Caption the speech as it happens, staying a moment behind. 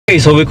Okay,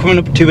 so we're coming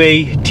up to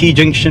a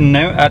T-junction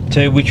now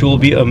at which we'll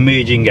be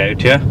merging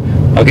out, yeah?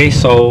 Okay,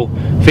 so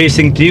first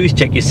thing to do is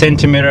check your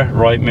center mirror,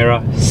 right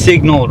mirror,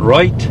 signal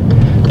right,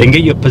 then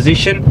get your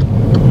position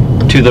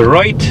to the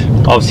right,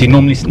 obviously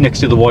normally next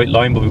to the white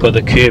line, but we've got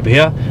the curb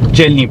here.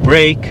 Gently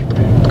brake,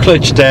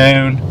 clutch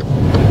down,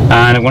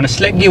 and I'm going to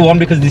select gear 1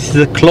 because this is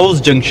a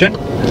closed junction,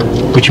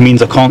 which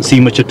means I can't see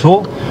much at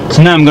all.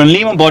 So now I'm going to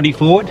lean my body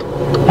forward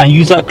and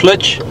use that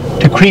clutch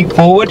to creep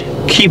forward,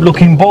 keep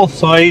looking both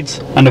sides,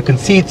 and I can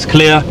see it's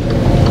clear,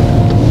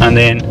 and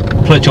then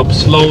clutch up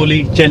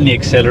slowly, gently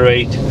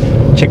accelerate,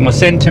 check my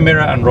center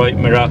mirror and right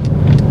mirror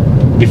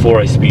before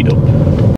I speed up.